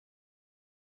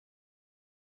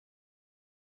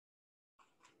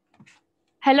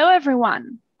Hello,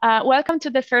 everyone. Welcome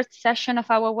to the first session of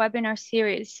our webinar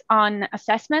series on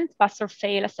assessment, pass or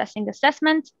fail assessing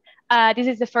assessment. This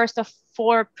is the first of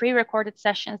 4 pre-recorded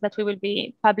sessions that we will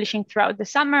be publishing throughout the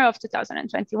summer of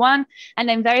 2021.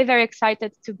 And I'm very, very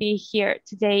excited to be here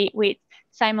today with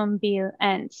Simon Beale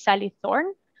and Sally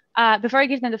Thorne. Before I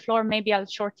give them the floor, maybe I'll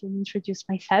shortly introduce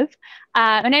myself.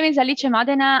 My name is Alice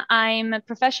Modena. I'm a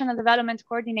professional development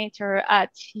coordinator at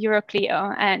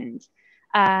EuroClio, and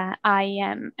I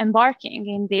am embarking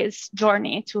in this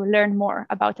journey to learn more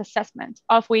about assessment,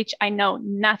 of which I know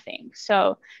nothing.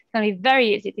 So it's going to be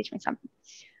very easy to teach me something.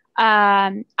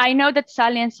 I know that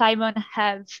Sally and Simon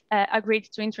have agreed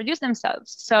to introduce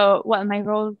themselves. So, well, my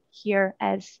role here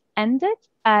has ended.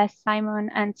 Simon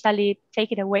and Sally,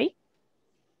 take it away.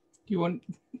 Would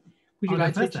you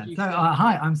like to introduce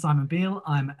hi, I'm Simon Beale.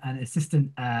 I'm an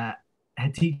assistant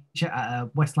head teacher at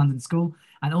a West London school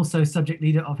and also subject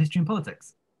leader of history and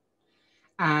politics.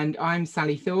 And I'm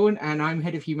Sally Thorne, and I'm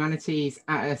head of humanities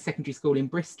at a secondary school in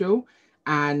Bristol,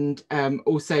 and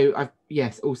also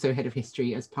head of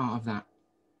history as part of that.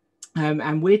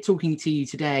 And we're talking to you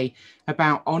today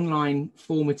about online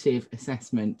formative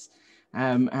assessment,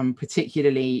 and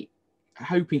particularly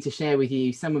hoping to share with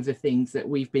you some of the things that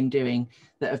we've been doing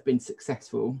that have been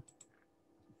successful.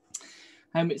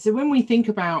 So when we think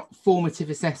about formative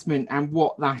assessment and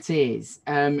what that is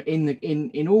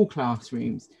in all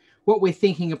classrooms, what we're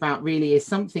thinking about really is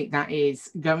something that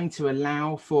is going to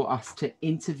allow for us to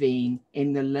intervene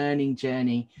in the learning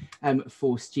journey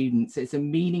for students. It's a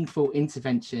meaningful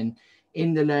intervention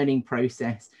in the learning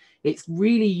process. It's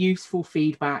really useful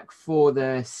feedback for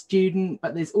the student,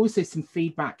 but there's also some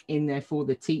feedback in there for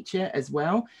the teacher as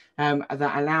well,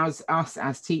 that allows us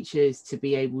as teachers to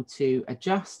be able to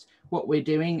adjust what we're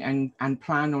doing and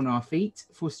plan on our feet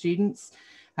for students.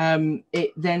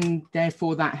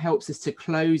 Therefore that helps us to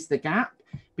close the gap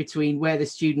between where the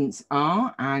students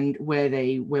are and where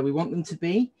we want them to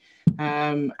be.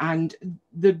 And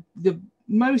the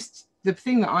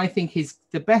thing that I think is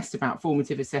the best about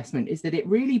formative assessment is that it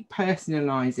really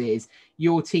personalizes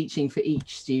your teaching for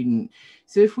each student.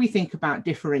 So if we think about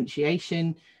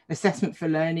differentiation, assessment for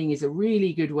learning is a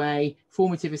really good way,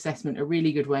 formative assessment, a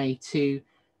really good way to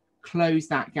close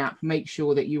that gap, make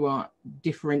sure that you are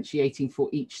differentiating for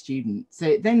each student. So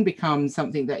it then becomes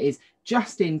something that is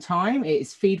just in time.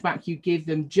 It's feedback you give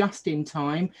them just in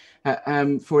time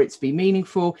for it to be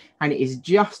meaningful, and it is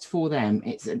just for them.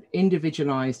 It's an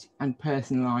individualized and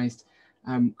personalized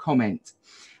comment.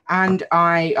 And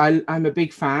I'm a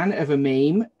big fan of a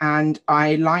meme, and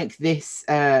I like this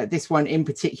one in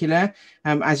particular.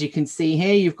 As you can see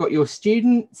here, you've got your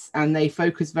students, and they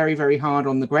focus very, very hard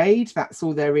on the grade. That's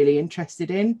all they're really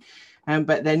interested in.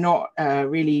 But they're not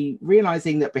really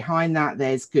realizing that behind that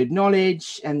there's good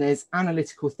knowledge, and there's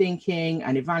analytical thinking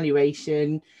and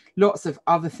evaluation, lots of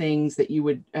other things that you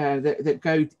would that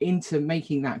go into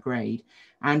making that grade.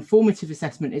 And formative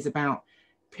assessment is about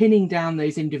pinning down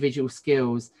those individual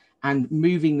skills and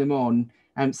moving them on,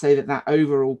 so that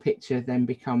overall picture then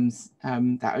becomes,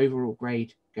 that overall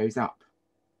grade goes up.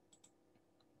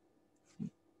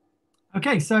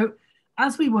 Okay, so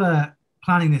as we were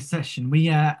planning this session, we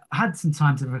had some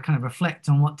time to kind of reflect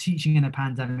on what teaching in a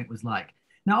pandemic was like.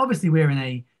 Now, obviously we're in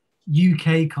a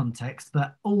UK context,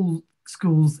 but all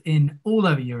schools in all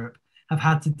over Europe have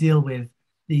had to deal with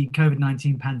the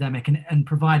COVID-19 pandemic and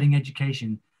providing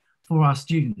education for our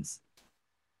students.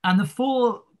 And the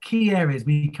 4 key areas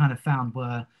we kind of found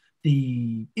were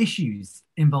the issues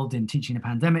involved in teaching a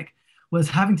pandemic was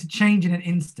having to change in an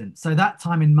instant. So that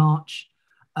time in March,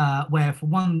 where for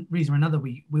one reason or another,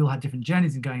 we all had different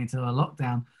journeys in going into a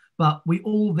lockdown, but we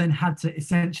all then had to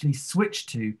essentially switch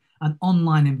to an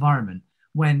online environment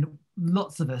when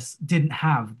lots of us didn't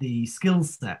have the skill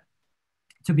set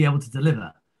to be able to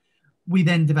deliver. We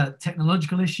then developed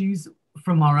technological issues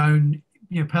from our own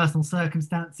personal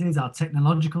circumstances, our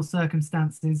technological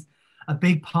circumstances. A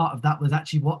big part of that was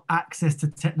actually what access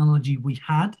to technology we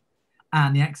had,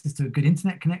 and the access to a good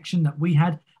internet connection that we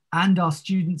had, and our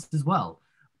students as well.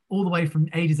 All the way from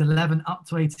ages 11 up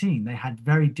to 18, they had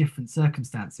very different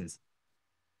circumstances.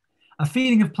 A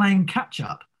feeling of playing catch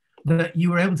up, that you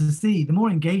were able to see the more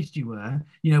engaged you were,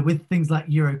 with things like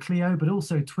EuroClio, but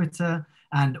also Twitter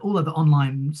and all other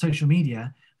online social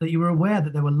media, that you were aware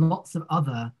that there were lots of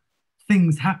other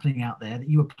things happening out there that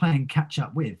you were playing catch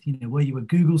up with. Were you a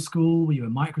Google school, were you a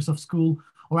Microsoft school,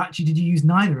 or actually did you use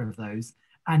neither of those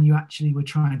and you actually were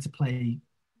trying to play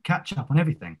catch up on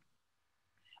everything?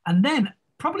 And then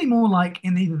probably more like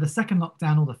in either the second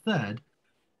lockdown or the third,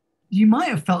 you might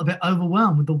have felt a bit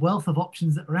overwhelmed with the wealth of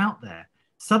options that are out there,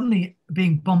 suddenly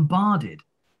being bombarded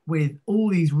with all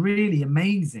these really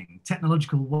amazing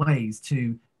technological ways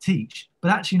to teach,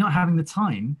 but actually not having the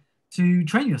time to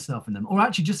train yourself in them, or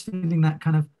actually just feeling that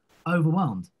kind of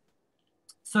overwhelmed.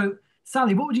 So,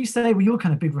 Sally, what would you say were your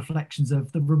kind of big reflections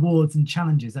of the rewards and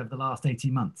challenges over the last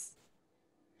 18 months?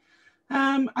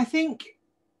 I think,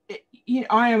 you know,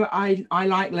 I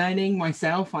like learning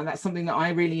myself, and that's something that I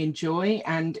really enjoy.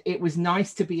 And it was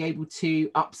nice to be able to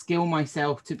upskill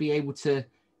myself to be able to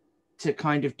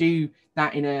kind of do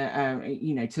that in a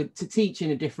you know, to teach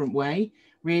in a different way,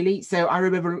 really. So I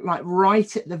remember, like,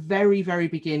 right at the very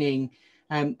beginning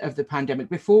of the pandemic,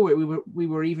 before we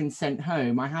were even sent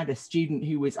home, I had a student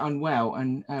who was unwell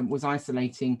and was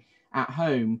isolating at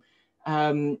home,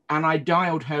 and I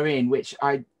dialed her in, which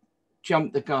I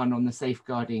jumped the gun on the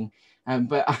safeguarding,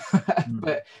 but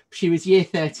but she was year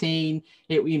 13.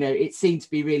 It, you know, it seemed to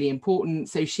be really important,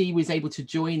 so she was able to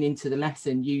join into the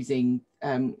lesson using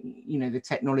you know, the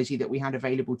technology that we had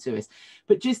available to us.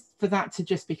 But just for that to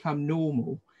just become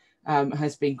normal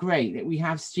has been great. We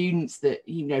have students that,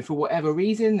 you know, for whatever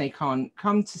reason they can't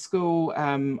come to school.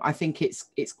 I think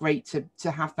it's great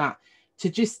to have that,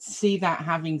 to just see that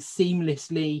having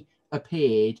seamlessly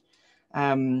appeared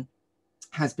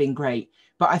has been great.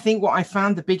 But I think what I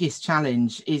found the biggest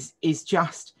challenge is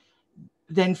just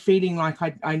then feeling like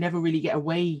I never really get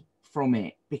away from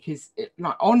it, because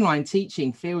like online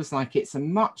teaching feels like it's a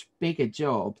much bigger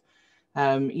job.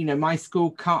 You know, my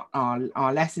school cut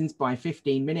our lessons by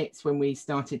 15 minutes when we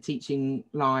started teaching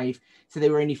live, so they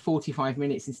were only 45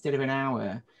 minutes instead of an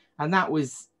hour, and that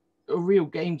was a real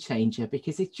game changer,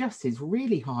 because it just is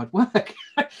really hard work.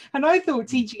 And I thought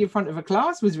teaching in front of a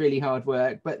class was really hard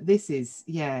work, but this is,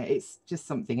 yeah, it's just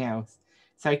something else.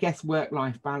 So I guess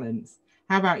work-life balance.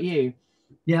 How about you?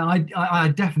 Yeah, I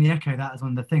definitely echo that as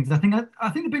one of the things. I think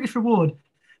the biggest reward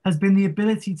has been the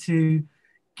ability to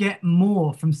get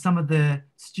more from some of the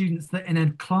students that in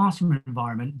a classroom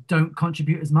environment don't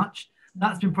contribute as much.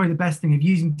 That's been probably the best thing, of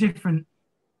using different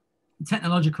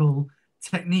technological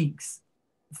techniques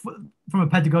from a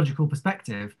pedagogical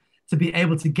perspective to be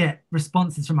able to get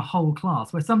responses from a whole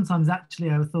class, where sometimes actually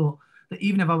I thought that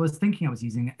even if I was thinking I was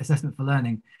using assessment for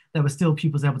learning, there were still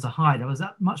pupils able to hide. I was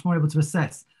much more able to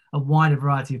assess a wider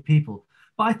variety of people.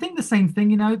 But I think the same thing,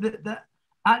 you know, that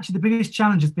actually the biggest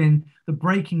challenge has been the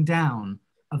breaking down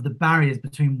of the barriers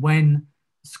between when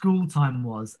school time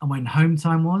was and when home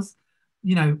time was.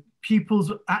 You know,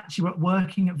 pupils actually were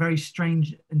working at very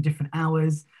strange and different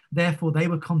hours. Therefore, they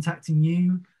were contacting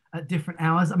you at different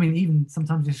hours. I mean, even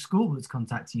sometimes your school was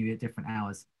contacting you at different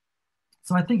hours.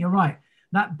 So I think you're right.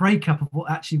 That breakup of what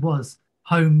actually was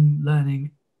home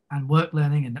learning and work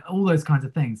learning and all those kinds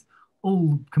of things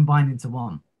all combined into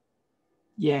one.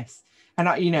 Yes. And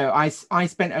I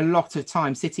spent a lot of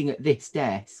time sitting at this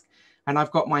desk, and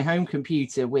I've got my home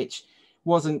computer, which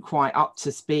wasn't quite up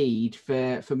to speed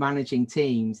for managing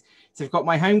teams. So I've got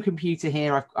my home computer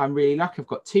here. I'm really lucky. I've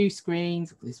got two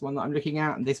screens, this one that I'm looking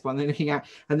at and this one I'm looking at.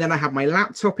 And then I have my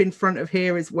laptop in front of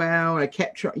here as well. I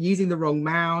kept using the wrong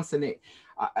mouse, and it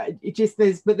just,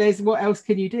 there's what else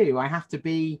can you do? I have to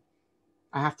be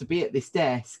at this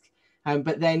desk.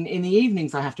 But then in the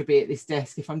evenings, I have to be at this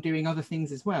desk if I'm doing other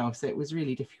things as well. So it was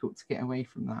really difficult to get away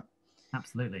from that.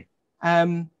 Absolutely.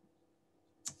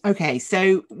 Okay,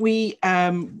 so we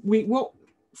what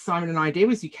Simon and I did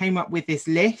was we came up with this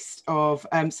list of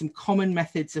some common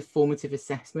methods of formative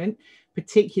assessment,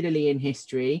 particularly in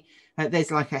history. There's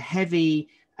like a heavy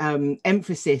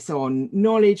emphasis on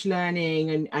knowledge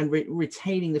learning and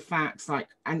retaining the facts, like,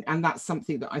 and that's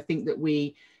something that I think that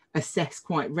we assess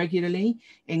quite regularly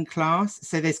in class.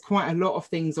 So there's quite a lot of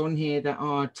things on here that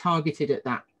are targeted at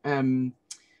that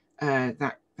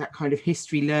that kind of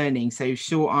history learning. So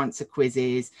short answer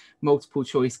quizzes, multiple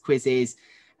choice quizzes,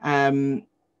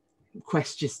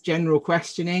 general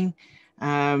questioning,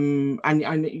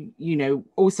 and you know,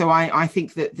 also I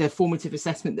think that the formative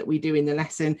assessment that we do in the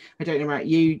lesson, I don't know about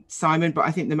you, Simon, but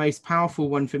I think the most powerful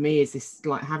one for me is this,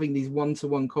 like, having these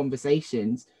one-to-one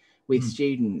conversations with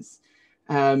students.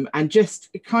 And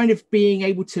just kind of being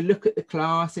able to look at the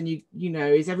class and you know,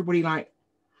 is everybody like,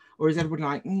 or is everybody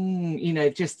like, you know,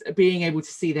 just being able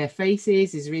to see their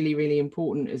faces is really, really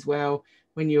important as well,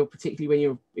 particularly when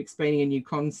you're explaining a new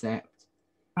concept.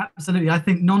 Absolutely. I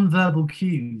think non-verbal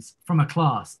cues from a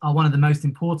class are one of the most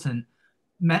important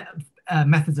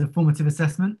methods of formative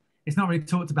assessment. It's not really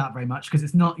talked about very much because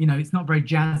it's not, you know, it's not very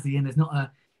jazzy and there's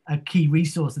not a key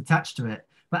resource attached to it.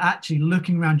 But actually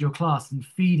looking around your class and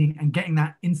feeding and getting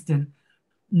that instant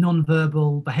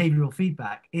non-verbal behavioral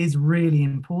feedback is really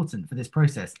important for this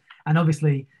process. And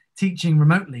obviously teaching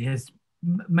remotely has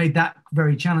made that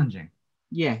very challenging.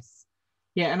 Yes.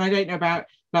 Yeah. And I don't know about,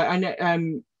 like, I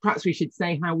know perhaps we should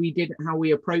say how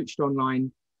we approached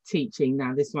online teaching.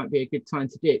 Now, this might be a good time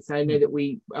to do it. So I know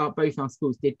that both our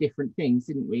schools did different things,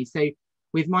 didn't we? So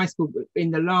with my school,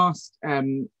 in the last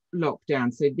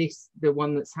lockdown, so the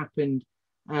one that's happened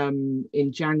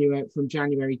in January, from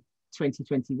January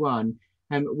 2021,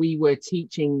 we were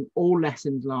teaching all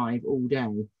lessons live all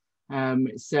day.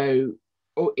 So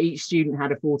each student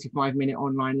had a 45-minute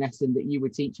online lesson that you were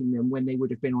teaching them when they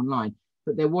would have been online.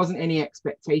 But there wasn't any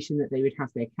expectation that they would have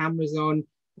their cameras on.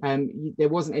 There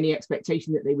wasn't any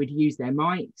expectation that they would use their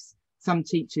mics. Some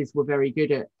teachers were very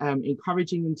good at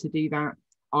encouraging them to do that.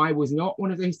 I was not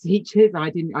one of those teachers. I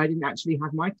didn't actually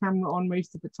have my camera on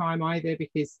most of the time either,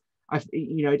 because I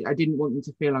didn't want them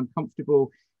to feel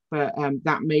uncomfortable. But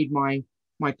that made my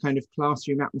kind of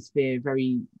classroom atmosphere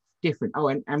very different. Oh,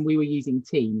 and we were using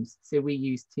Teams, so we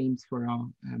used Teams for our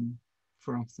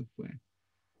software.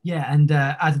 Yeah, and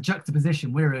as a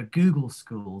juxtaposition, we're a Google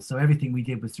school, so everything we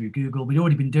did was through Google. We'd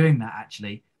already been doing that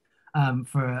actually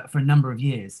for a number of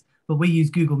years, but we use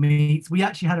Google Meets. We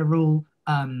actually had a rule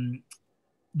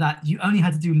that you only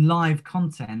had to do live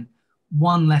content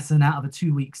one lesson out of a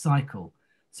 2-week cycle.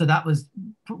 So that was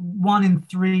 1 in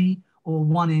 3 or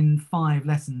 1 in 5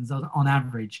 lessons on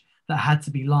average that had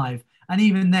to be live. And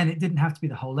even then, it didn't have to be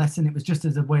the whole lesson. It was just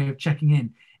as a way of checking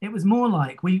in. It was more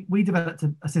like we developed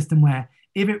a system where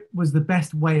if it was the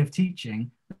best way of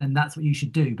teaching, then that's what you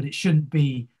should do. But it shouldn't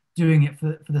be doing it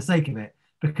for the sake of it.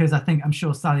 Because I'm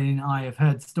sure Sally and I have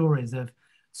heard stories of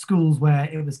schools where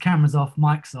it was cameras off,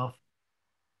 mics off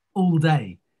all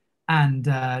day, and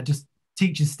just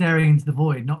teachers staring into the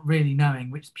void, not really knowing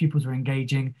which pupils were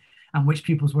engaging and which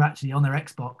pupils were actually on their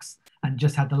Xbox and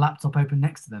just had the laptop open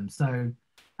next to them. So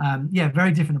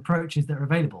very different approaches that are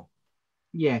available.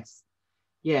 Yes.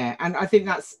 Yeah, and I think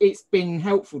it's been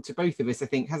helpful to both of us, I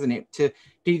think, hasn't it, to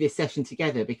do this session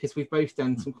together, because we've both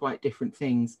done some quite different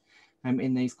things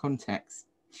in those contexts.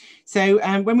 So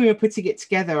when we were putting it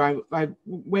together, I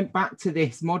went back to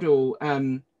this model,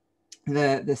 the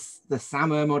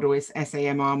SAMR model,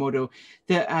 SAMR model,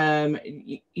 that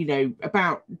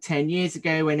about 10 years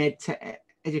ago, when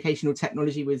educational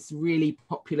technology was really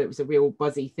popular, it was a real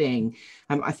buzzy thing.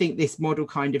 I think this model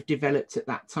kind of developed at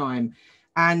that time.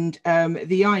 And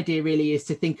the idea really is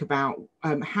to think about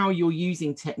how you're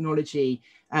using technology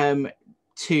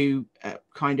to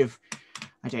kind of,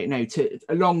 to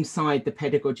alongside the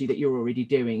pedagogy that you're already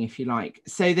doing, if you like.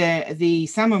 So the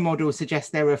SAMR model suggests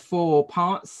there are 4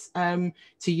 parts to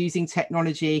using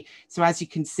technology. So as you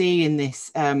can see in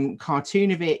this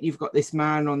cartoon of it, you've got this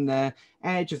man on the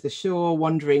edge of the shore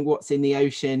wondering what's in the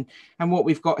ocean. And what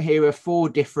we've got here are 4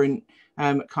 different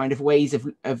kind of ways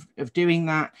of doing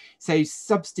that. So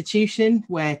substitution,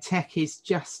 where tech is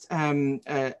just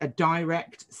a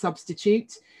direct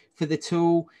substitute for the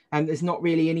tool, and there's not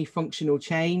really any functional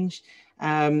change.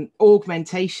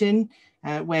 Augmentation,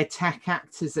 where tech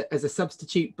acts as a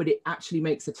substitute, but it actually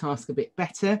makes the task a bit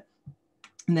better.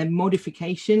 And then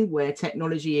modification, where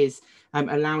technology is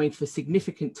allowing for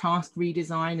significant task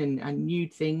redesign and new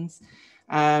things.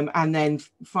 And then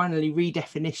finally,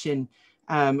 redefinition,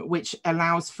 which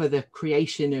allows for the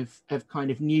creation of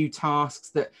kind of new tasks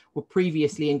that were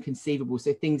previously inconceivable.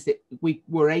 So things that we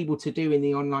were able to do in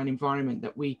the online environment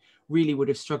that we really would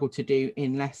have struggled to do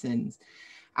in lessons.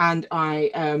 And I,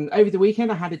 over the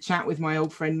weekend, I had a chat with my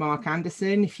old friend, Mark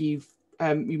Anderson. If you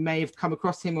may have come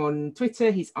across him on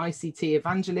Twitter, he's ICT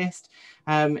evangelist.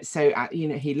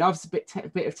 He loves a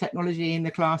bit of technology in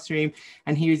the classroom,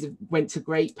 and he went to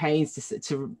great pains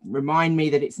to remind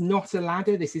me that it's not a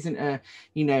ladder. This isn't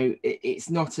it's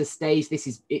not a stage.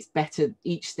 It's better.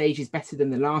 Each stage is better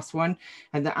than the last one,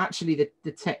 and that actually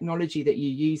the technology that you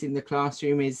use in the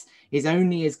classroom is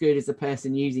only as good as the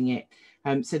person using it.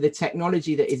 So the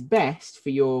technology that is best for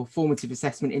your formative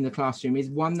assessment in the classroom is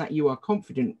one that you are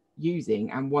confident using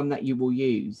and one that you will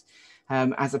use,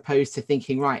 as opposed to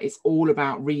thinking, right, it's all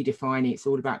about redefining, it's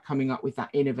all about coming up with that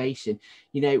innovation.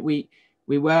 We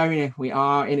are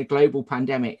in a global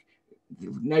pandemic.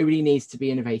 Nobody needs to be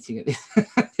innovating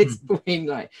at this point.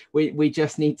 Like we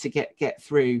just need to get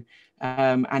through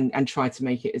and try to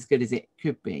make it as good as it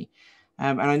could be.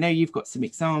 And I know you've got some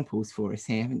examples for us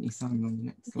here, haven't you, Simon, on the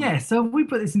next slide? Yeah, so we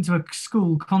put this into a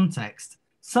school context.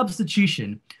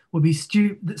 Substitution will be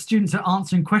that students are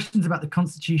answering questions about the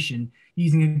Constitution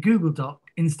using a Google Doc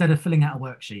instead of filling out a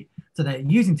worksheet. So they're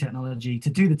using technology to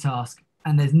do the task,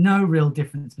 and there's no real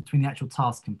difference between the actual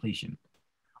task completion.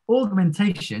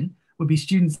 Augmentation would be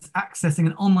students accessing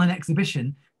an online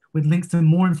exhibition with links to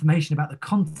more information about the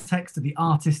context of the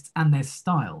artist and their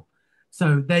style.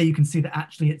 So there you can see that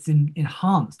actually it's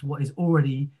enhanced what is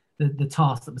already the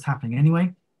task that was happening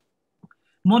anyway.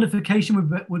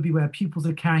 Modification would be where pupils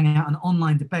are carrying out an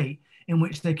online debate in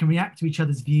which they can react to each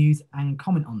other's views and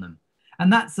comment on them.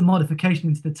 And that's a modification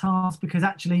into the task, because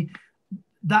actually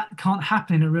that can't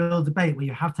happen in a real debate where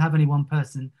you have to have only one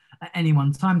person at any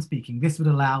one time speaking. This would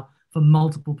allow for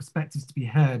multiple perspectives to be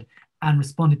heard and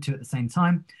responded to at the same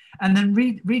time. And then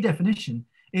redefinition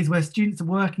is where students are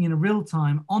working in a real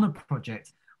time on a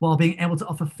project while being able to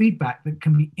offer feedback that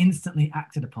can be instantly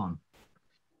acted upon.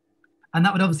 And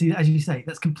that would obviously, as you say,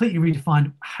 that's completely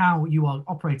redefined how you are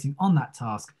operating on that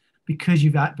task, because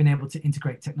you've been able to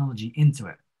integrate technology into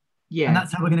it. Yeah. And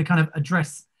that's how we're going to kind of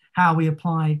address how we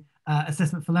apply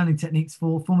assessment for learning techniques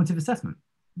for formative assessment.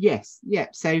 Yes, yeah.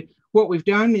 So what we've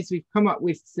done is we've come up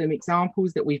with some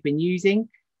examples that we've been using,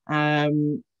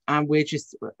 and we're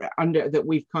just that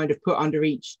we've kind of put under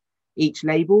each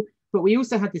label. But we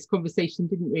also had this conversation,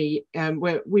 didn't we,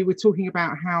 where we were talking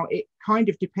about how it kind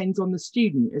of depends on the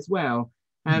student as well,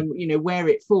 you know, where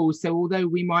it falls. So although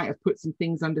we might have put some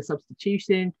things under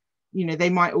substitution, you know, they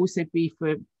might also be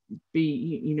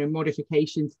you know,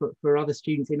 modifications for other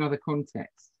students in other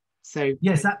contexts. So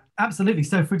yes, absolutely.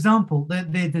 So for example,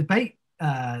 the debate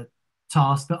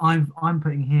task that I'm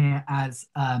putting here as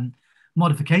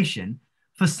modification,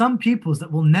 for some pupils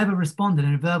that will never respond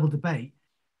in a verbal debate,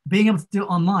 being able to do it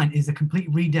online is a complete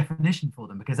redefinition for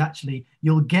them, because actually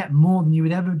you'll get more than you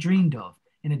would ever dreamed of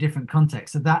in a different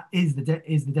context. So that is the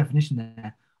definition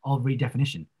there of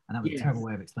redefinition. And that was a terrible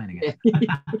way of explaining it.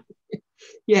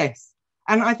 Yes.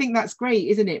 And I think that's great,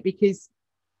 isn't it? Because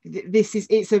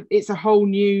it's a whole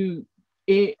new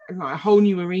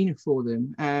arena for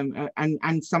them,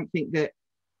 and something that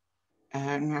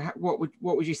what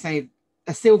would you say,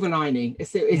 a silver lining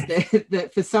is that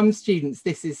for some students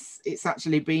it's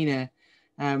actually been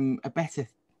a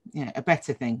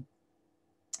better thing.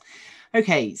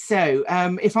 Okay, so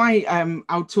if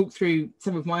I'll talk through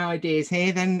some of my ideas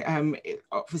here then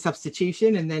for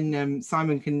substitution, and then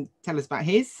Simon can tell us about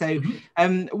his. So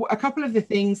a couple of the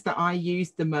things that I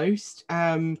used the most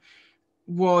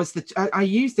was that I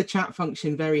used the chat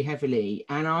function very heavily,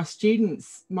 and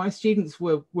my students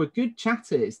were good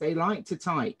chatters. They liked to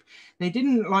type. They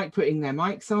didn't like putting their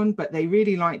mics on, but they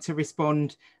really liked to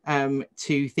respond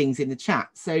to things in the chat.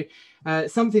 So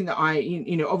something that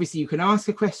you know, obviously you can ask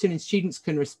a question and students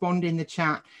can respond in the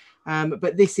chat,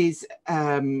 but this is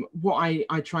what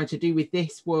I tried to do with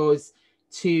this was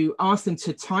to ask them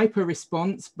to type a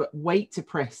response but wait to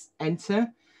press enter,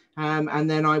 and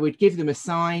then I would give them a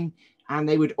sign and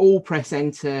they would all press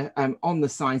enter on the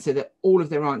sign so that all of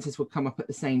their answers would come up at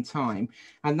the same time.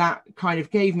 And that kind of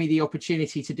gave me the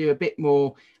opportunity to do a bit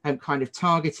more kind of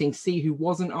targeting, see who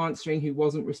wasn't answering, who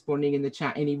wasn't responding in the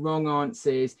chat, any wrong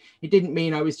answers. It didn't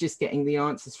mean I was just getting the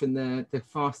answers from the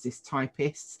fastest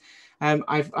typists.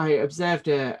 I observed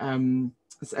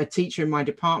a teacher in my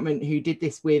department who did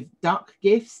this with duck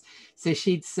GIFs. So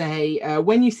she'd say,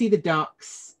 when you see the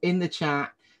ducks in the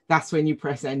chat, that's when you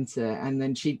press enter. And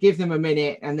then she'd give them a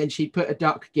minute and then she'd put a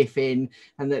duck GIF in,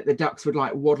 and the ducks would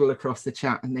like waddle across the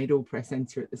chat and they'd all press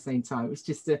enter at the same time. It was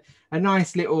just a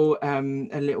nice little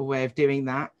way of doing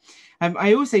that.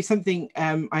 I also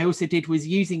did was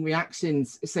using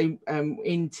reactions. So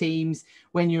in Teams,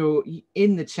 when you're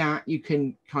in the chat, you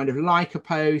can kind of like a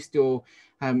post or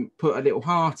put a little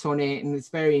heart on it, and there's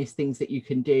various things that you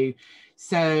can do.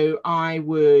 So I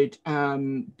would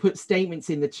put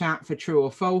statements in the chat for true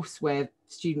or false, where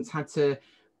students had to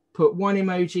put one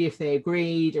emoji if they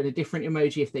agreed and a different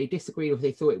emoji if they disagreed or if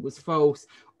they thought it was false.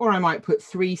 Or I might put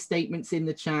 3 statements in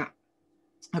the chat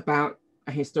about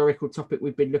a historical topic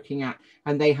we've been looking at,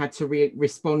 and they had to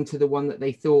respond to the one that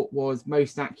they thought was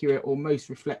most accurate or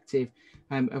most reflective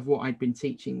of what I'd been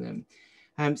teaching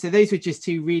them. So those were just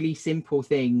 2 really simple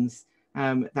things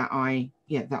that I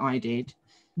did.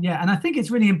 Yeah, and I think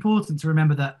it's really important to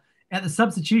remember that at the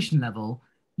substitution level,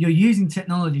 you're using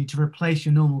technology to replace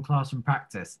your normal classroom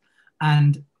practice.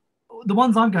 And the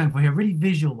ones I'm going for here are really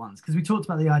visual ones, because we talked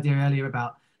about the idea earlier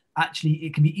about actually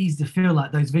it can be easy to feel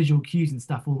like those visual cues and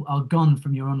stuff are gone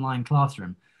from your online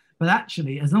classroom. But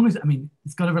actually, as long as, I mean,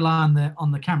 it's got to rely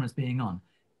on the cameras being on.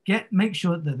 Make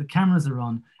sure that the cameras are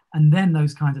on, and then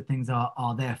those kinds of things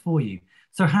are there for you.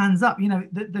 So hands up, you know,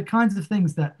 the kinds of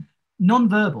things that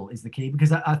non-verbal is the key,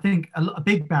 because I think a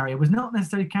big barrier was not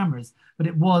necessarily cameras, but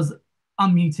it was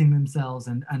unmuting themselves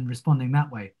and responding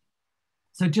that way.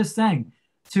 So just saying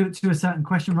to a certain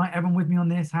question, right, everyone with me on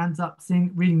this, hands up,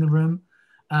 reading the room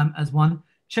as one.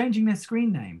 Changing their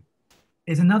screen name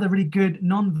is another really good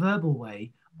non-verbal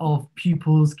way of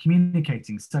pupils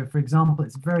communicating. So for example,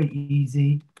 it's very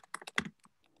easy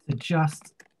to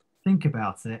just think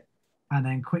about it and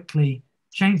then quickly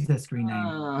change their screen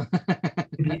name,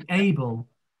 to be able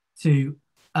to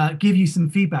give you some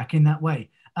feedback in that way.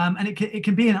 And it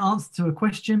can be an answer to a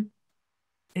question.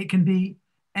 It can be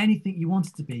anything you want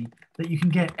it to be, that you can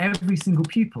get every single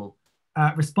pupil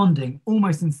responding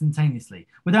almost instantaneously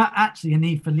without actually a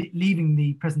need for leaving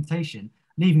the presentation,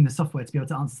 leaving the software to be able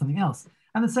to answer something else.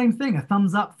 And the same thing, a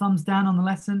thumbs up, thumbs down on the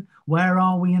lesson. Where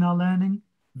are we in our learning?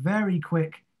 Very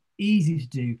quick, easy to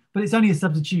do, but it's only a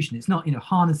substitution. It's not,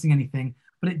 harnessing anything,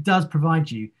 but it does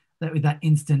provide you with that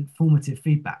instant formative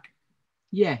feedback.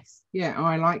 Yes, yeah,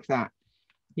 I like that.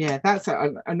 Yeah, that's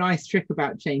a nice trick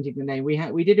about changing the name.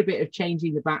 We did a bit of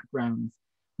changing the backgrounds.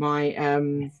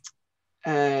 I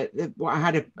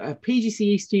had a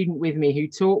PGCE student with me who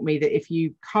taught me that if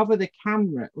you cover the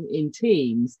camera in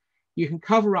Teams, you can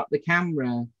cover up the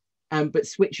camera, but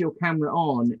switch your camera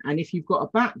on. And if you've got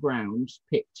a background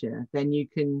picture, then you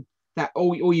can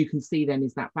all you can see then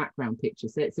is that background picture.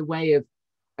 So it's a way of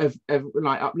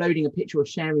like uploading a picture or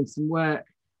sharing some work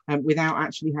without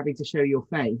actually having to show your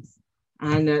face.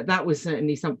 And that was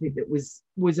certainly something that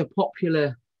was a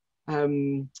popular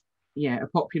a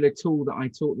popular tool that I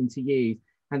taught them to use,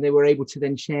 and they were able to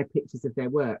then share pictures of their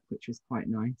work, which was quite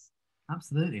nice.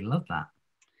 Absolutely, love that.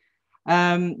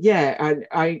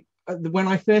 I when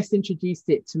I first introduced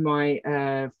it to my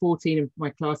my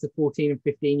class of 14 and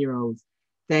 15-year-olds,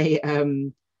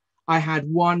 I had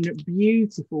one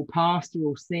beautiful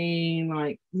pastoral scene,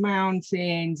 like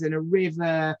mountains and a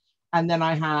river, and then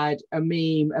I had a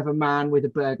meme of a man with a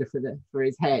burger for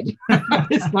his head.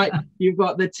 It's like, you've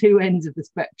got the two ends of the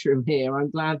spectrum here. I'm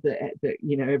glad that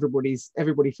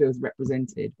everybody feels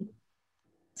represented.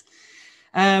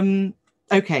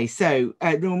 Okay, so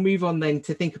we'll move on then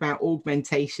to think about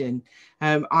augmentation.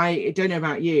 I don't know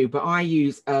about you, but I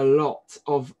use a lot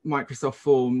of Microsoft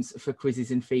Forms for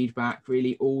quizzes and feedback,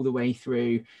 really all the way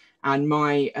through. And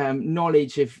my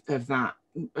knowledge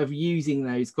of using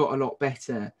those got a lot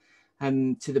better,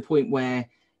 to the point where,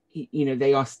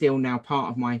 they are still now part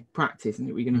of my practice.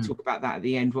 And we're going to talk about that at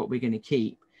the end, what we're going to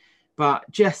keep.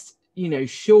 But just,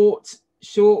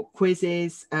 short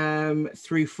quizzes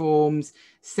through Forms,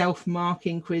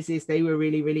 self-marking quizzes, they were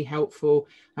really, really helpful.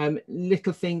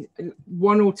 Little things,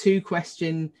 1 or 2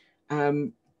 question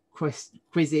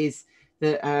quizzes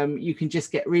that you can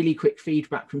just get really quick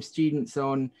feedback from students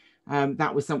on.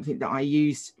 That was something that I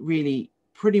used really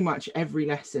pretty much every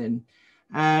lesson.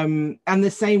 And the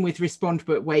same with respond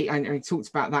but wait. I talked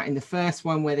about that in the first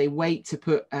one, where they wait to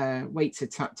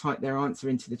type their answer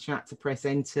into the chat to press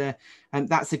enter. And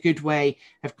that's a good way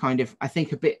of I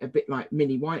think a bit like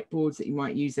mini whiteboards that you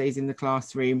might use those in the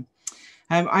classroom.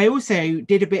 I also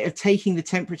did a bit of taking the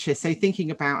temperature, so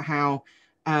thinking about how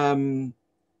not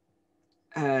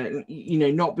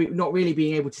really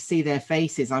being able to see their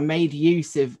faces. I made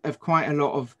use of quite a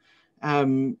lot of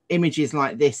images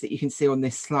like this that you can see on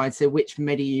this slide. So, which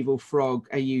medieval frog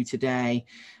are you today?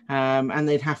 And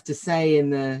they'd have to say in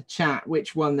the chat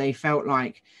which one they felt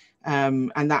like,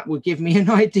 and that would give me an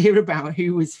idea about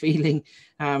who was feeling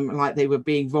like they were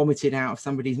being vomited out of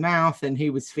somebody's mouth, and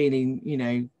who was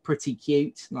feeling pretty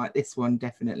cute, like this one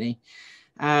definitely.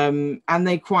 And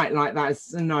they quite like that.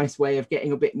 It's a nice way of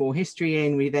getting a bit more history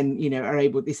in. We then are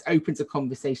able, this opens a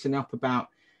conversation up about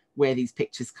where these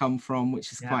pictures come from,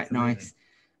 which is quite nice.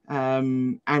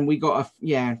 And we got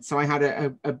so I had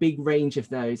a big range of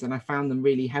those, and I found them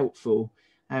really helpful,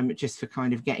 just for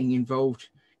getting involved,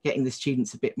 getting the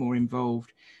students a bit more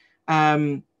involved.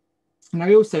 And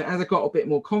I also, as I got a bit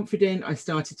more confident, I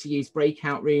started to use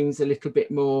breakout rooms a little bit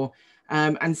more.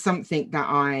 And something that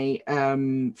I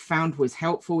found was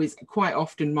helpful is quite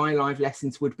often my live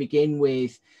lessons would begin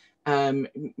with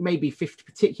maybe 50,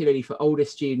 particularly for older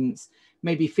students,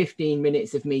 maybe 15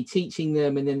 minutes of me teaching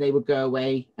them, and then they would go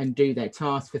away and do their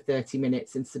task for 30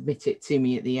 minutes and submit it to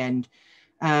me at the end.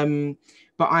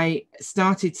 But I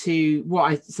started to,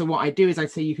 what I do is I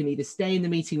say you can either stay in the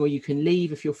meeting or you can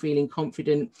leave if you're feeling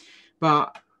confident.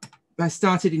 But I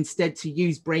started instead to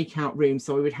use breakout rooms.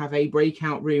 So I would have a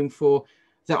breakout room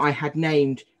that I had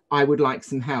named, I would like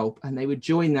some help, and they would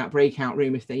join that breakout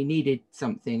room if they needed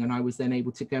something, and I was then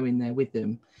able to go in there with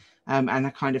them. And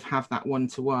I have that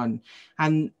one-to-one,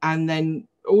 and then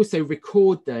also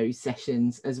record those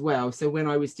sessions as well. So when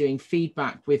I was doing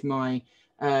feedback with my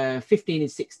 15 and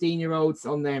 16-year-olds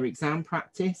on their exam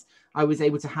practice, I was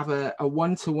able to have a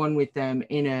one-to-one with them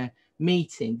in a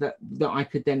meeting that I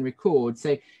could then record.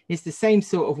 So it's the same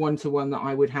sort of one-to-one that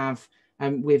I would have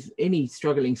with any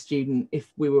struggling student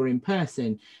if we were in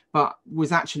person, but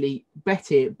was actually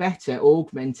better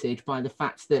augmented by the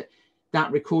fact that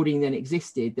recording then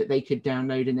existed, that they could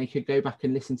download and they could go back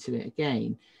and listen to it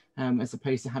again. as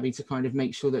opposed to having to kind of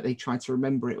make sure that they try to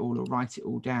remember it all or write it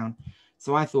all down.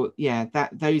 So I thought, yeah,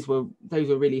 those were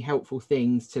really helpful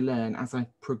things to learn as I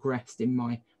progressed in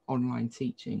my online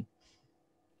teaching.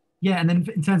 Yeah, and then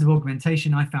in terms of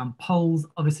augmentation, I found polls.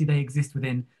 Obviously, they exist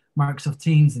within Microsoft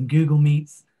Teams and Google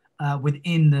Meets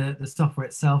within the software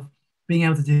itself. Being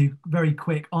able to do very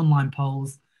quick online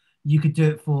polls. You could do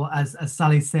it for, as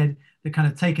Sally said, the kind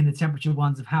of taking the temperature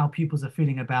ones of how pupils are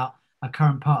feeling about a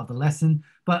current part of the lesson.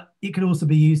 But it could also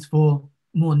be used for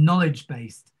more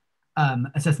knowledge-based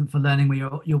assessment for learning,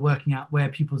 where you're working out where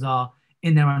pupils are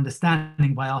in their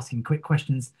understanding by asking quick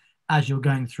questions as you're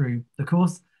going through the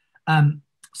course.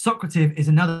 Socrative is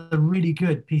another really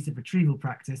good piece of retrieval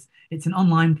practice. It's an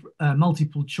online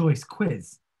multiple choice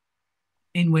quiz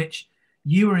in which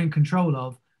you are in control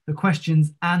of the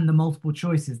questions and the multiple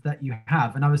choices that you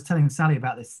have. And I was telling Sally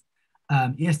about this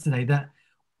yesterday, that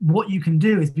what you can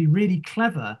do is be really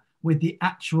clever with the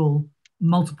actual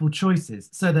multiple choices,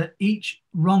 so that each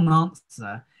wrong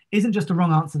answer isn't just a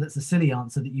wrong answer that's a silly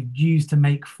answer that you've used to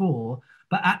make four,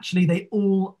 but actually they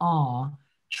all are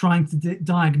trying to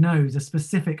diagnose a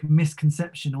specific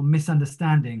misconception or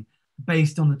misunderstanding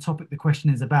based on the topic the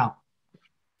question is about,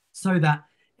 so that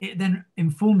it then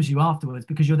informs you afterwards,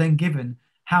 because you're then given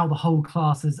how the whole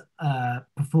class has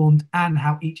performed and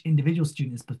how each individual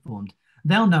student has performed.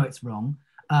 They'll know it's wrong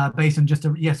based on just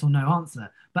a yes or no answer,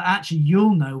 but actually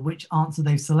you'll know which answer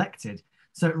they've selected.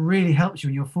 So it really helps you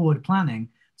in your forward planning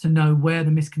to know where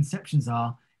the misconceptions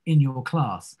are in your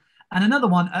class. And another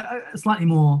one, slightly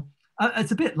more,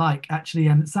 it's a bit like actually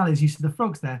Sally's use of the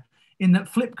frogs there, in that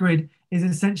Flipgrid is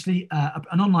essentially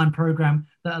an online program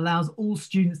that allows all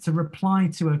students to reply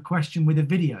to a question with a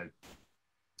video.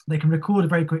 They can record a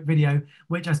very quick video,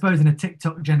 which I suppose in a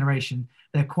TikTok generation,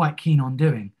 they're quite keen on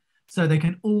doing. So they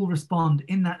can all respond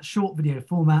in that short video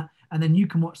format, and then you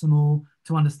can watch them all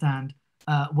to understand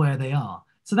where they are.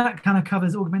 So that kind of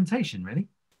covers augmentation, really.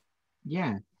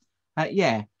 Yeah.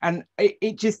 Yeah. And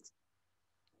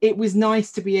it was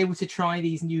nice to be able to try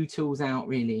these new tools out,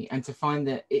 really, and to find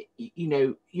that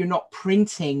you're not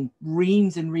printing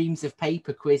reams and reams of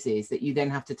paper quizzes that you then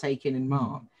have to take in and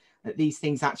mark. That these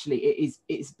things actually,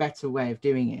 it's a better way of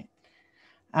doing it.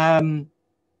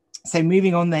 So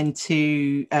moving on then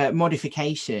to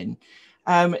modification.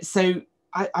 So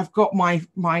I've got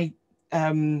my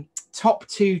top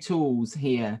two tools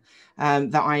here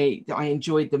that I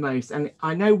enjoyed the most, and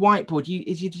I know Whiteboard.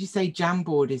 Did you say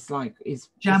Jamboard is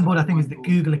Jamboard? I think is the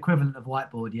Google equivalent of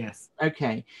Whiteboard. Yes.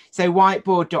 Okay. So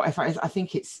Whiteboard.fi, I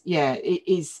think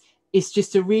it's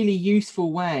just a really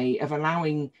useful way of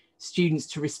allowing students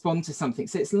to respond to something.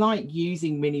 So it's like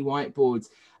using mini whiteboards.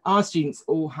 Our students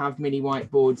all have mini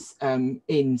whiteboards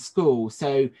in school,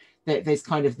 so there's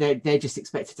kind of they're just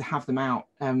expected to have them out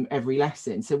every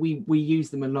lesson. So we use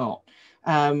them a lot,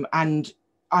 and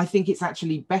I think it's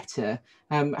actually better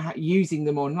using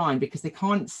them online, because they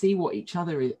can't see what each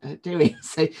other are doing,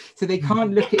 so they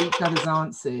can't look at each other's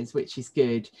answers, which is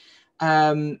good.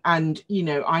 And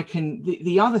I can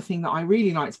the other thing that I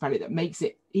really liked about it that makes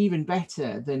it even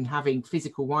better than having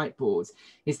physical whiteboards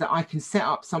is that I can set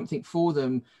up something for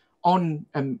them on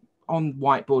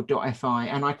whiteboard.fi,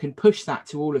 and I can push that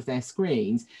to all of their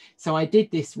screens. So I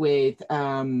did this with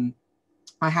I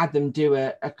had them do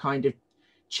a kind of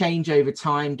change over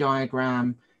time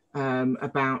diagram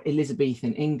about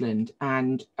Elizabethan England,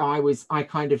 and I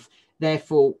kind of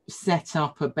therefore set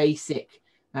up a basic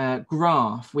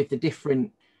graph with the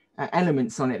different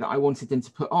elements on it that I wanted them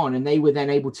to put on, and they were then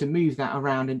able to move that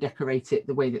around and decorate it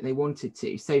the way that they wanted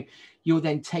to. So you're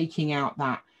then taking out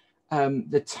that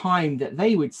the time that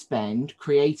they would spend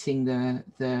creating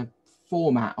the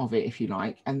format of it, if you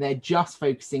like, and they're just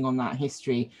focusing on that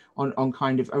history, on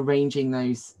kind of arranging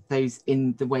those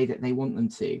in the way that they want them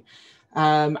to.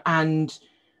 And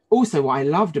also what I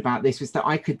loved about this was that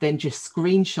I could then just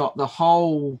screenshot the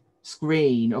whole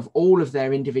screen of all of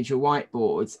their individual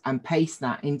whiteboards and paste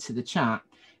that into the chat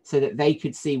so that they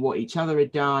could see what each other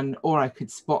had done, or I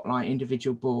could spotlight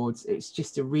individual boards. It's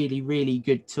just a really, really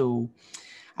good tool.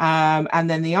 And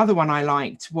then the other one I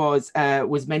liked was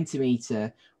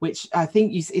Mentimeter, which I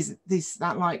think is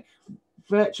that like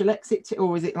virtual exit,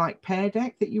 or is it like Pear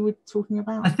Deck that you were talking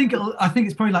about? I think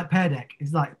it's probably like Pear Deck.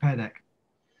 It's like Pear Deck.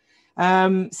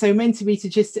 So Mentimeter,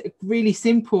 just a really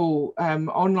simple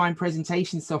online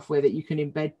presentation software that you can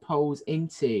embed polls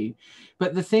into.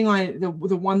 But the thing the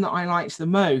one that I liked the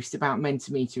most about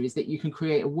Mentimeter is that you can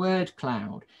create a word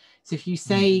cloud. So if you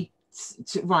say,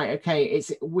 right, okay,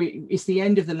 it's the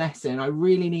end of the lesson, I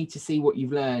really need to see what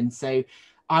you've learned. So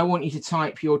I want you to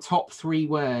type your top 3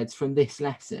 words from this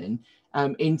lesson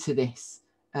into this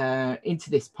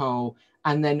poll.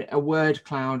 and then a word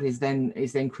cloud is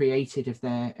then created of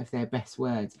their best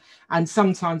words. And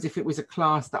sometimes if it was a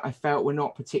class that I felt were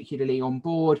not particularly on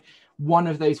board, one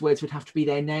of those words would have to be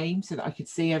their name, so that I could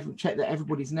check that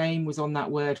everybody's name was on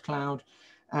that word cloud.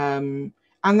 And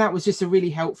that was just a really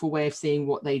helpful way of seeing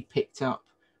what they'd picked up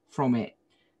from it.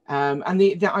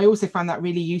 And I also found that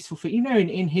really useful for,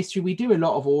 in history, we do a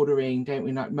lot of ordering, don't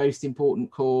we? Like most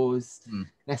important cause,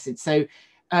 lesson. So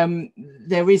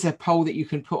there is a poll that you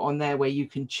can put on there where you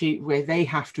can choose, where they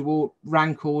have to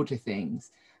rank order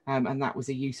things. And that was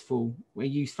a useful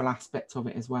aspect of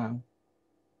it as well.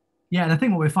 Yeah, and I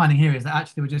think what we're finding here is that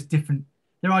actually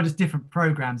there are just different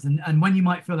programs. And when you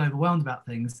might feel overwhelmed about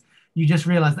things, you just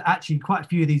realize that actually quite a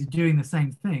few of these are doing the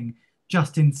same thing,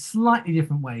 just in slightly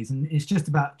different ways. And it's just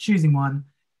about choosing one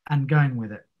and going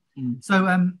with it. So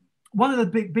one of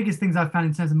the biggest things I've found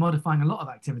in terms of modifying a lot of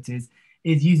activities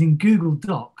is using Google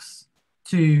Docs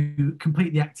to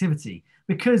complete the activity.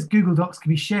 Because Google Docs can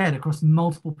be shared across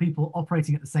multiple people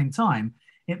operating at the same time,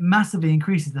 it massively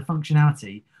increases the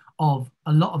functionality of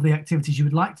a lot of the activities you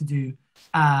would like to do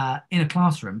in a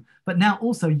classroom. But now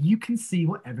also you can see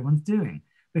what everyone's doing,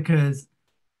 because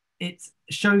it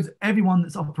shows everyone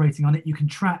that's operating on it. You can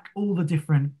track all the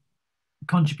different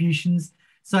contributions.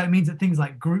 So it means that things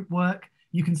like group work,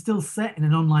 you can still set in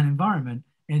an online environment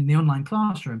in the online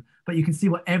classroom, but you can see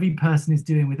what every person is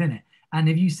doing within it. And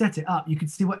if you set it up, you could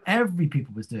see what every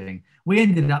people was doing. We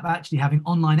ended up actually having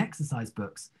online exercise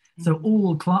books. So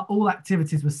all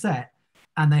activities were set,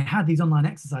 and they had these online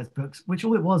exercise books, which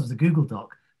all it was a Google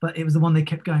Doc, but it was the one they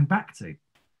kept going back to.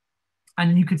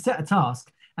 And you could set a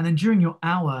task, and then during your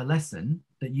hour lesson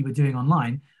that you were doing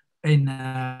online in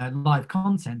live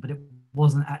content, but it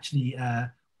wasn't actually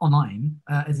online,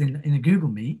 as in a Google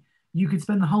Meet, you could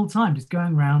spend the whole time just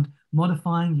going around,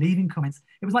 modifying, leaving comments.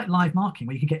 It was like live marking,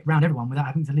 where you could get around everyone without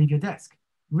having to leave your desk.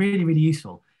 Really, really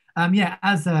useful. Yeah,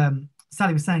 as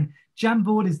Sally was saying,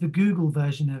 Jamboard is the Google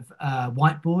version of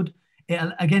Whiteboard.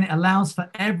 Again, it allows for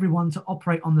everyone to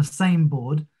operate on the same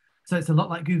board. So it's a lot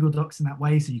like Google Docs in that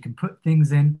way, so you can put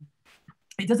things in.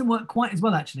 It doesn't work quite as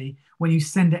well, actually, when you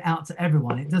send it out to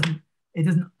everyone. It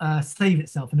doesn't save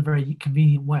itself in a very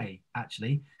convenient way,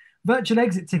 actually. Virtual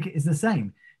exit ticket is the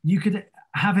same. You could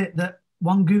have it that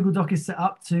one Google Doc is set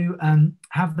up to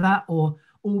have that, or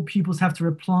all pupils have to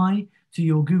reply to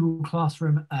your Google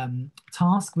Classroom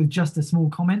task with just a small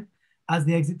comment as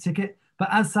the exit ticket. But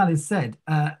as Sally said,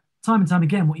 time and time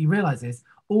again, what you realize is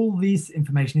all this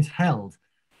information is held.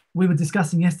 We were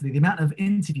discussing yesterday the amount of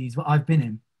interviews that I've been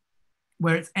in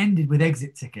where it's ended with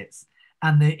exit tickets,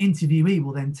 and the interviewee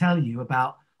will then tell you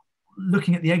about,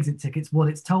 looking at the exit tickets, what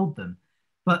it's told them.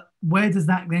 But where does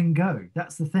that then go?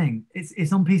 That's the thing.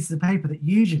 It's on pieces of paper that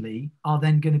usually are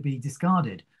then going to be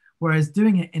discarded. Whereas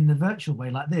doing it in the virtual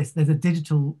way like this, there's a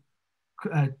digital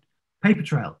paper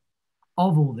trail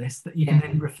of all this that you can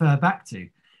then refer back to.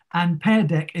 And Pear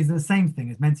Deck is the same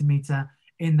thing as Mentimeter,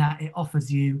 in that it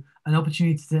offers you an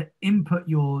opportunity to input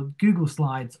your Google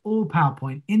Slides or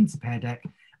PowerPoint into Pear Deck,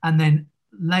 and then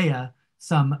layer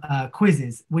some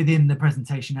quizzes within the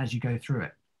presentation as you go through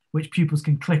it, which pupils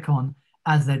can click on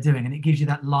as they're doing, and it gives you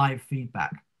that live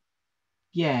feedback.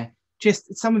 Yeah,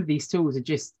 just some of these tools are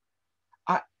just,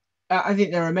 I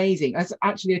think they're amazing. As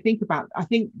actually, I think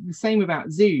the same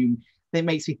about Zoom. That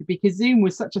makes me, because Zoom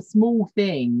was such a small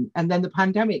thing, and then the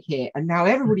pandemic hit, and now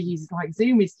everybody uses, like,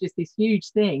 Zoom is just this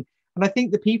huge thing. And I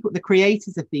think the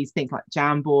creators of these things like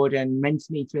Jamboard and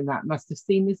Mentimeter and that must have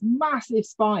seen this massive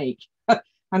spike.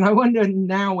 And I wonder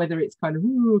now whether it's kind of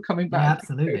coming back. Yeah,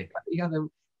 absolutely.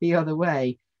 the other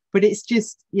way. But it's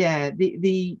just, yeah,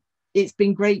 it's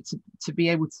been great to be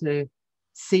able to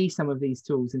see some of these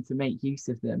tools and to make use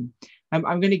of them.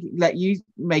 I'm going to let you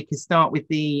make a start with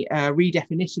the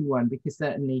redefinition one, because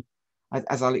certainly,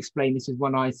 as I'll explain, this is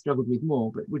one I struggled with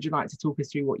more. But would you like to talk us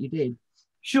through what you did?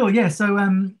 Sure, yeah. So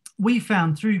we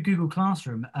found through Google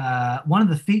Classroom, one of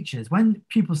the features, when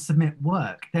pupils submit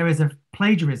work, there is a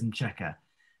plagiarism checker.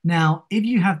 Now, if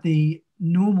you have the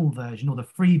normal version, or the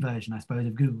free version, I suppose,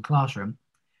 of Google Classroom,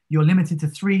 you're limited to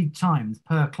 3 times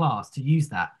per class to use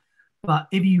that. But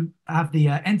if you have the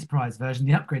enterprise version,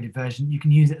 the upgraded version, you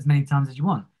can use it as many times as you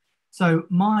want. So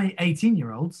my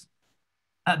 18-year-olds,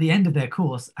 at the end of their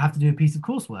course, have to do a piece of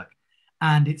coursework.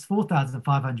 And it's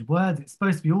 4,500 words. It's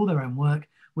supposed to be all their own work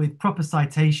with proper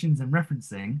citations and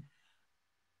referencing.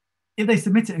 If they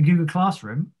submit it in Google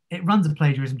Classroom, it runs a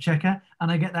plagiarism checker,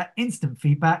 and I get that instant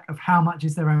feedback of how much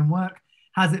is their own work.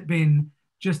 Has it been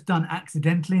just done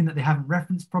accidentally and that they haven't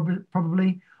referenced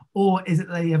probably? Or is it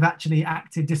they have actually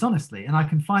acted dishonestly? And I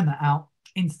can find that out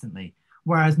instantly.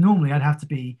 Whereas normally I'd have to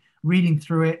be reading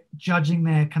through it, judging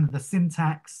their kind of the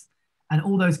syntax, and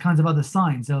all those kinds of other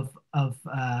signs of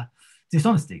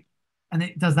dishonesty. And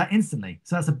it does that instantly.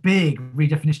 So that's a big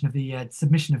redefinition of the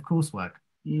submission of coursework.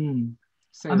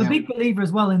 So I'm a big believer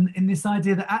as well in this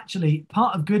idea that actually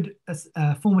part of good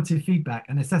formative feedback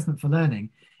and assessment for learning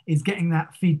is getting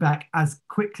that feedback as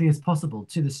quickly as possible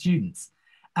to the students.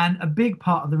 And a big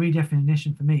part of the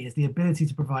redefinition for me is the ability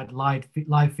to provide live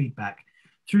feedback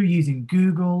through using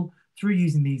Google, through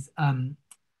using these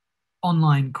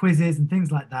online quizzes and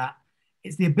things like that.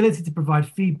 It's the ability to provide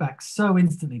feedback so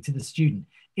instantly to the student,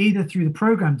 either through the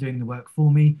program doing the work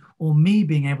for me or me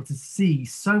being able to see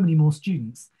so many more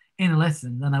students in a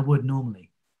lesson than I would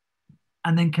normally.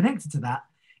 And then connected to that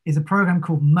is a program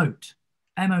called MOTE,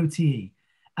 M-O-T-E,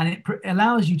 and it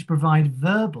allows you to provide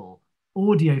verbal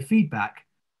audio feedback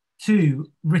to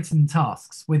written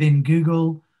tasks within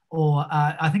Google, or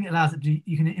I think it allows it to,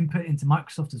 you can input into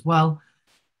Microsoft as well.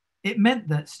 It meant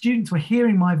that students were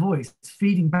hearing my voice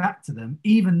feeding back to them,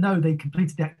 even though they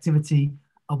completed the activity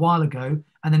a while ago,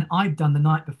 and then I'd done the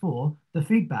night before the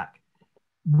feedback.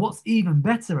 What's even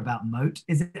better about MOTE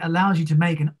is it allows you to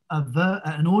make an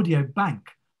audio bank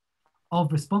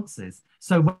of responses.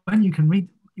 So when you can read,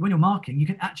 when you're marking, you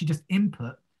can actually just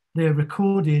input the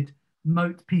recorded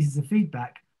MOTE pieces of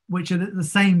feedback, which are the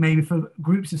same maybe for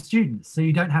groups of students. So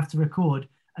you don't have to record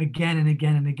again and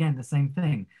again and again the same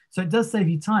thing. So it does save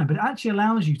you time, but it actually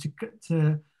allows you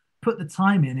to put the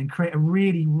time in and create a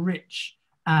really rich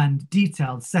and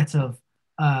detailed set of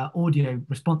audio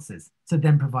responses to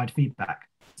then provide feedback.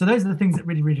 So those are the things that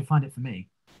really redefined it for me.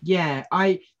 Yeah,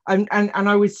 I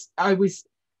was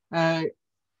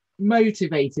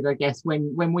motivated, I guess,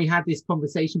 when we had this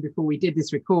conversation before we did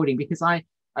this recording, because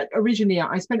originally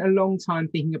I spent a long time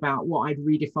thinking about what I'd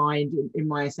redefined in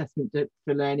my assessment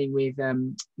for learning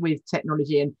with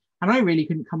technology, and I really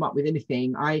couldn't come up with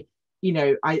anything. I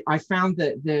found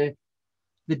that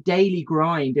the daily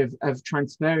grind of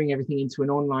transferring everything into an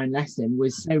online lesson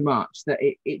was so much that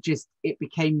it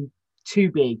became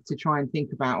too big to try and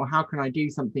think about, well, how can I do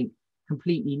something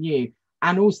completely new?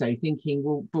 And also thinking,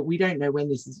 well, but we don't know when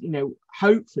this is,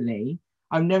 hopefully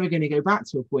I'm never going to go back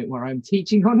to a point where I'm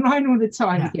teaching online all the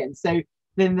time again. So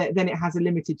then it has a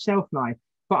limited shelf life.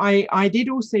 But I did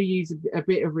also use a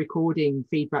bit of recording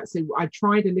feedback. So I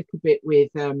tried a little bit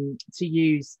with to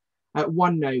use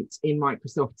OneNote in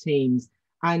Microsoft Teams.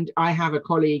 And I have a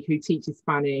colleague who teaches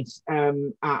Spanish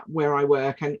at where I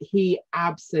work, and he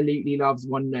absolutely loves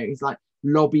OneNote. He's like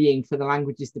lobbying for the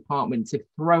languages department to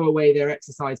throw away their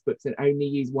exercise books and only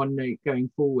use OneNote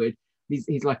going forward.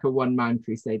 He's like a one-man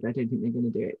crusade. I don't think they're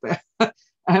going to do it, but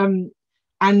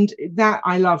and that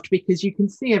I loved, because you can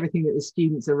see everything that the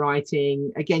students are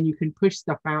writing. Again, you can push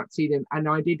stuff out to them, and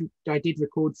I did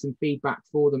record some feedback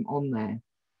for them on there,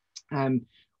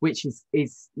 which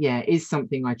is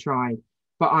something I tried.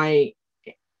 But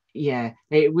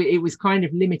it was kind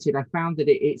of limited. I found that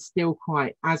it's still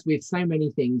quite, as with so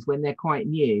many things, when they're quite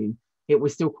new, it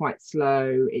was still quite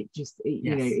slow. It just,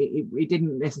 it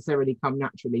didn't necessarily come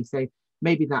naturally. So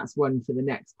maybe that's one for the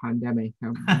next pandemic.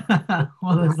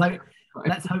 Well, it's like,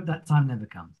 let's hope that time never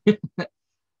comes.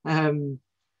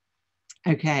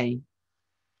 Okay.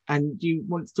 And you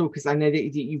want to talk, because I know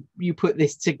that you put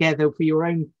this together for your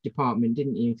own department,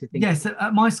 didn't you? Yes,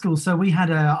 at my school. So we had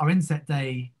our inset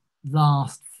day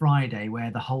last Friday,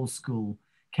 where the whole school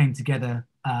came together,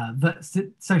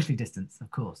 socially distanced,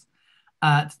 of course,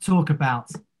 to talk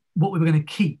about what we were going to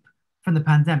keep from the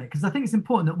pandemic. Because I think it's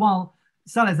important that, while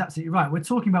Salah's absolutely right, we're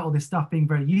talking about all this stuff being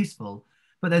very useful,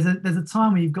 but there's a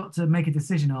time where you've got to make a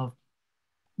decision of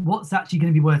what's actually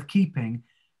going to be worth keeping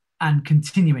and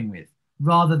continuing with,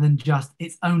 rather than just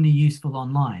it's only useful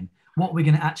online, what we're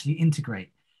going to actually integrate.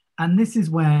 And this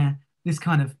is where this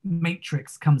kind of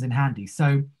matrix comes in handy.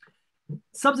 So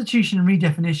substitution and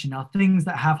redefinition are things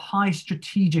that have high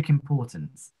strategic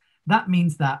importance. That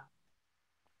means that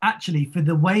actually, for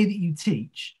the way that you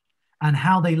teach and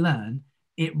how they learn,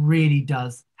 it really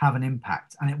does have an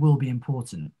impact, and it will be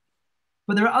important.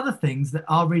 But there are other things that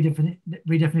are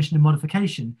redefinition and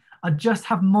modification are just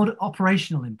have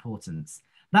operational importance.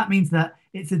 That means that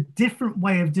it's a different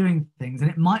way of doing things,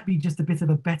 and it might be just a bit of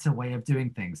a better way of doing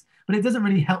things, but it doesn't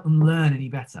really help them learn any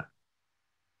better.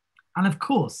 And of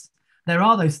course, there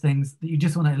are those things that you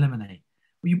just want to eliminate.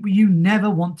 You never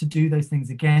want to do those things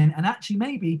again, and actually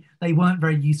maybe they weren't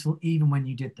very useful even when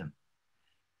you did them.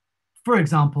 For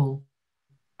example,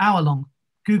 hour-long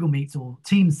Google Meets or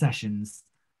Teams sessions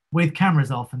with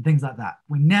cameras off and things like that.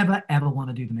 We never, ever want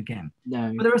to do them again.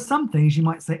 No. But there are some things you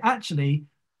might say, actually,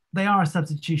 they are a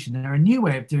substitution. They're a new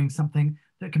way of doing something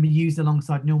that can be used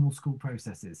alongside normal school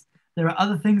processes. There are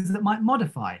other things that might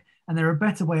modify. and they're a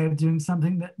better way of doing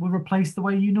something that will replace the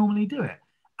way you normally do it.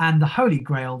 And the holy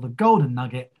grail, the golden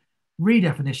nugget,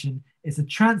 redefinition, is a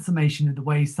transformation of the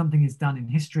way something is done in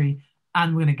history,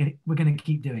 and we're going to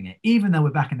keep doing it. Even though we're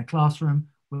back in the classroom,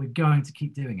 we're going to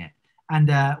keep doing it. And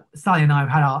Sally and I have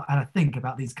had a think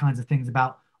about these kinds of things,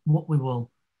 about what we will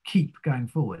keep going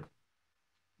forward.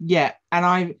 Yeah,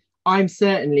 and I'm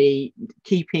certainly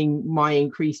keeping my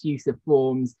increased use of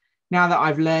forms. Now that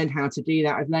I've learned how to do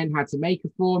that, I've learned how to make a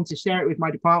form, to share it with my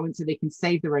department so they can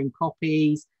save their own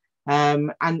copies,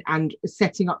 and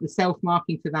setting up the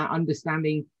self-marking for that,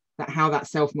 understanding that how that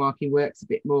self-marking works a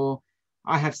bit more.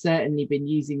 I have certainly been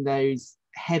using those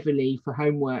heavily for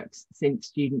homeworks since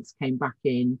students came back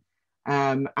in.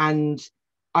 And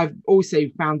I've also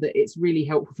found that it's really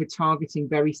helpful for targeting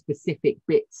very specific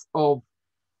bits of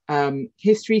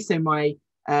history. So my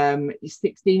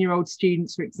 16-year-old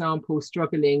students, for example,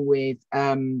 struggling with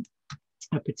a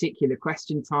particular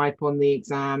question type on the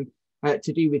exam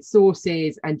to do with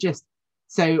sources, and just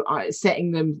so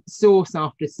setting them source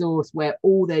after source where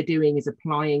all they're doing is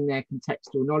applying their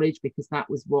contextual knowledge, because that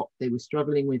was what they were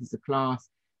struggling with as a class,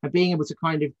 and being able to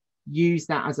kind of use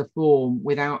that as a form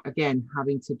without, again,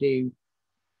 having to do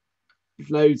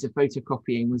loads of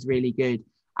photocopying was really good.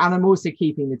 And I'm also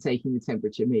keeping the taking the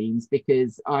temperature memes,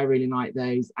 because I really like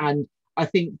those. And I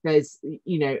think there's,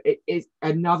 you know, it's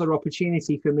another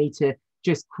opportunity for me to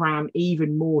just cram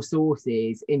even more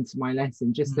sources into my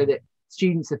lesson, just so that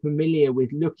students are familiar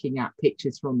with looking at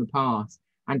pictures from the past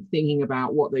and thinking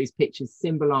about what those pictures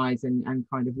symbolize and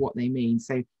kind of what they mean.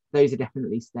 So those are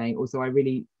definitely staying. Also, I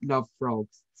really love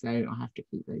frogs, so I have to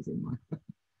keep those in my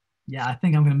Yeah, I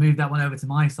think I'm going to move that one over to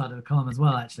my side of the column as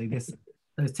well, actually,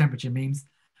 those temperature memes.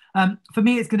 For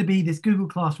me, it's going to be this Google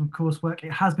Classroom coursework.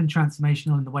 It has been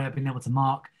transformational in the way I've been able to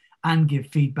mark and give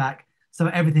feedback. So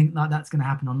everything like that's going to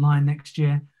happen online next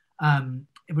year,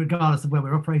 regardless of where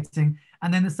we're operating.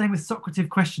 And then the same with Socrative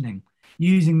questioning,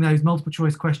 using those multiple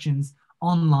choice questions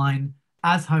online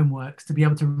as homeworks to be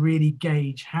able to really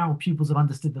gauge how pupils have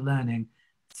understood the learning,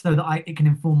 so that it can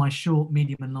inform my short,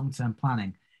 medium, and long-term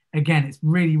planning. Again, it's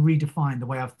really redefined the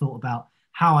way I've thought about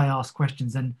how I ask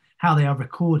questions and how they are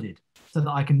recorded, so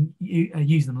that I can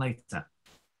use them later.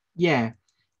 Yeah.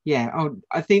 Oh,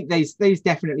 I think those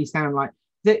definitely sound like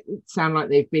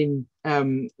they've been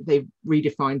they've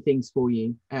redefined things for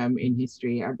you in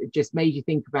history. It just made you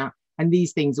think about, and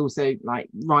these things also, like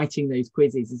writing those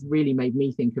quizzes, has really made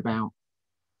me think about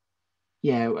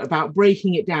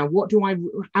breaking it down.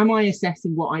 Am I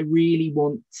assessing what I really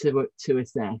want to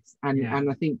assess? And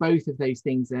I think both of those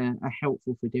things are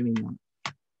helpful for doing that.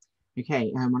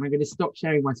 Okay, and I'm going to stop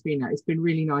sharing my screen now. It's been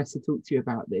really nice to talk to you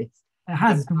about this. It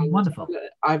has. It's been wonderful.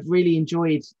 I've really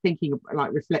enjoyed thinking,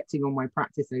 like reflecting on my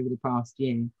practice over the past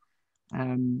year.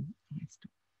 And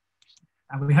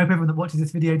we hope everyone that watches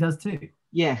this video does too.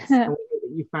 Yes,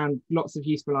 you found lots of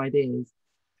useful ideas.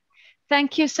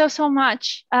 Thank you so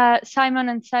much, Simon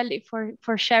and Sally,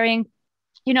 for sharing,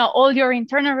 you know, all your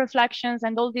internal reflections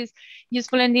and all this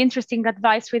useful and interesting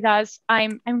advice with us.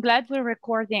 I'm glad we're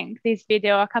recording this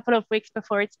video a couple of weeks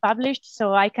before it's published,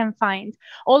 so I can find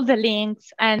all the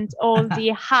links and all the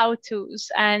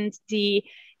how-tos and the,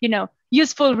 you know,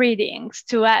 useful readings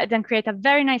to add and create a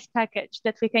very nice package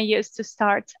that we can use to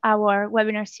start our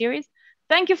webinar series.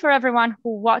 Thank you for everyone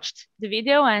who watched the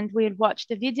video and will watch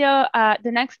the video.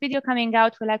 The next video coming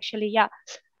out will actually,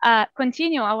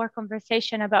 continue our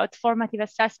conversation about formative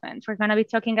assessment. We're going to be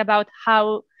talking about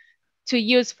how to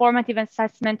use formative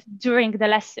assessment during the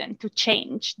lesson to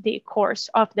change the course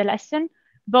of the lesson,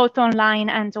 both online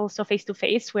and also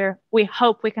face-to-face, where we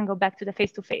hope we can go back to the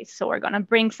face-to-face. So we're going to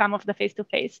bring some of the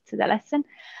face-to-face to the lesson.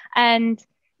 And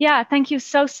yeah, thank you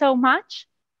so much,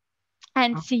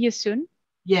 and see you soon.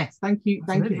 Yes, thank you.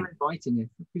 Thank you for inviting us.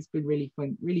 It's been really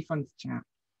fun to chat.